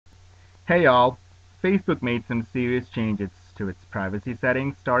Hey y'all, Facebook made some serious changes to its privacy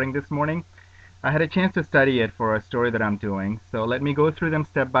settings starting this morning. I had a chance to study it for a story that I'm doing, so let me go through them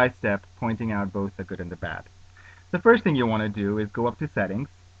step by step, pointing out both the good and the bad. The first thing you want to do is go up to Settings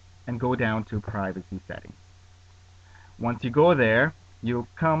and go down to Privacy Settings. Once you go there, you'll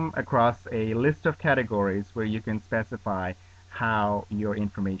come across a list of categories where you can specify how your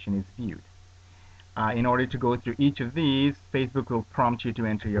information is viewed. In order to go through each of these, Facebook will prompt you to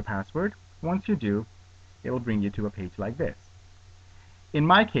enter your password. Once you do, it'll bring you to a page like this. In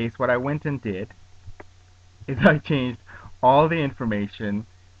my case, what I went and did is I changed all the information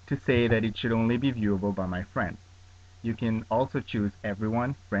to say that it should only be viewable by my friends. You can also choose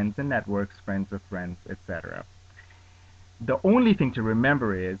everyone, friends and networks, friends of friends, etc. The only thing to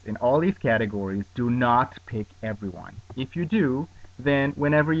remember is, in all these categories, do not pick everyone. If you do, then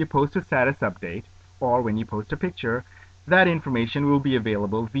whenever you post a status update, or when you post a picture, that information will be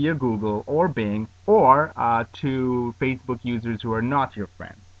available via Google or Bing or to Facebook users who are not your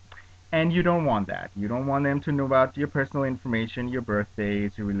friends. And you don't want that. You don't want them to know about your personal information, your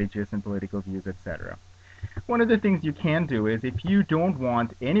birthdays, your religious and political views, etc. One of the things you can do is, if you don't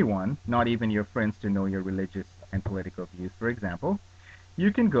want anyone, not even your friends, to know your religious and political views, for example,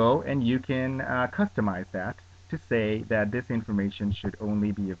 you can go and you can customize that to say that this information should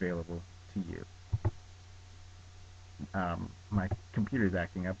only be available to you. My computer is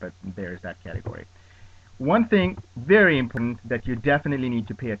acting up, but there's that category. One thing very important that you definitely need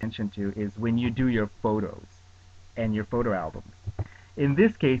to pay attention to is when you do your photos and your photo albums. In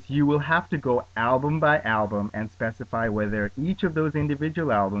this case, you will have to go album by album and specify whether each of those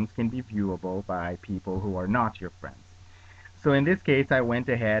individual albums can be viewable by people who are not your friends. So in this case, I went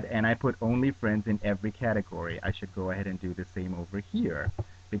ahead and I put only friends in every category. I should go ahead and do the same over here,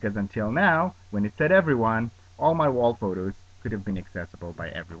 because until now, when it said everyone, all my wall photos could have been accessible by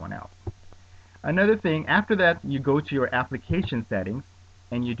everyone else. Another thing, after that, you go to your application settings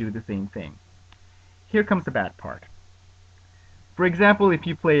and you do the same thing. Here comes the bad part. For example, if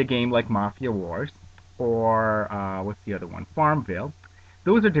you play a game like Mafia Wars, or what's the other one, Farmville,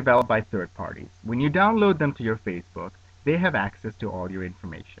 those are developed by third parties. When you download them to your Facebook, they have access to all your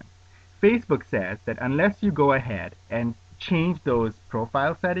information. Facebook says that unless you go ahead and change those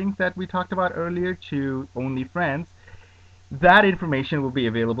profile settings that we talked about earlier to only friends, that information will be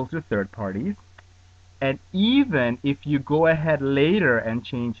available to third parties. And even if you go ahead later and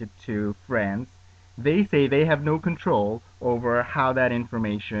change it to friends, they say they have no control over how that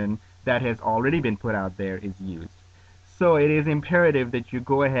information that has already been put out there is used. So it is imperative that you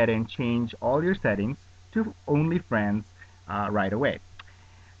go ahead and change all your settings to only friends right away.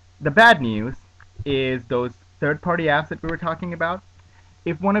 The bad news is those third-party apps that we were talking about.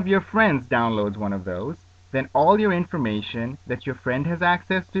 If one of your friends downloads one of those, then all your information that your friend has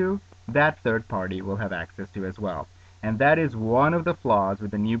access to, that third party will have access to as well. And that is one of the flaws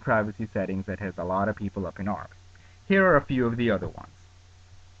with the new privacy settings that has a lot of people up in arms. Here are a few of the other ones.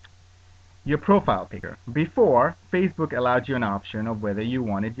 Your profile picture. Before, Facebook allowed you an option of whether you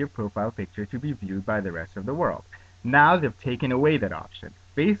wanted your profile picture to be viewed by the rest of the world. Now they've taken away that option.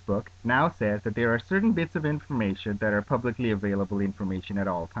 Facebook now says that there are certain bits of information that are publicly available information at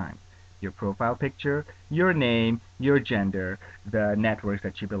all times. Your profile picture, your name, your gender, the networks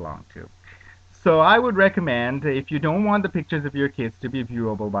that you belong to. So I would recommend, if you don't want the pictures of your kids to be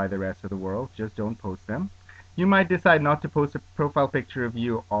viewable by the rest of the world, just don't post them. You might decide not to post a profile picture of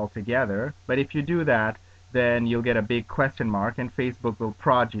you altogether, but if you do that, then you'll get a big question mark and Facebook will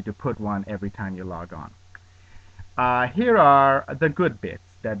prod you to put one every time you log on. Here are the good bits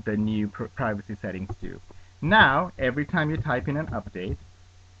that the new privacy settings do. Now, every time you type in an update,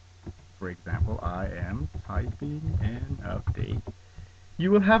 for example, I am typing an update,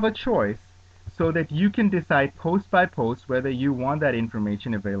 you will have a choice so that you can decide post by post whether you want that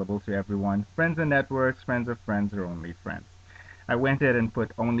information available to everyone, friends and networks, friends of friends, or only friends. I went ahead and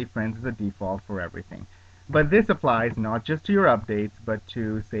put only friends as a default for everything. But this applies not just to your updates, but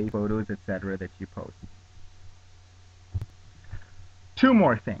to, say, photos, etc. that you post. Two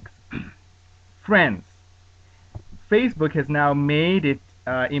more things. Friends. Facebook has now made it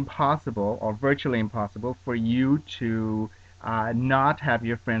impossible, or virtually impossible, for you to not have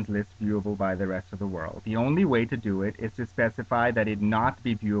your friends list viewable by the rest of the world. The only way to do it is to specify that it not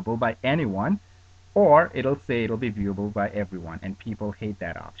be viewable by anyone, or it'll say it'll be viewable by everyone, and people hate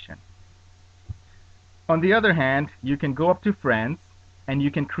that option. On the other hand, you can go up to friends and you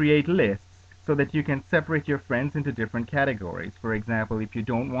can create lists so that you can separate your friends into different categories. For example, if you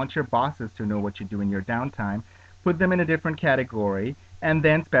don't want your bosses to know what you do in your downtime, put them in a different category and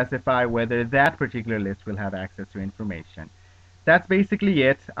then specify whether that particular list will have access to information. that's basically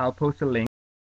it. I'll post a link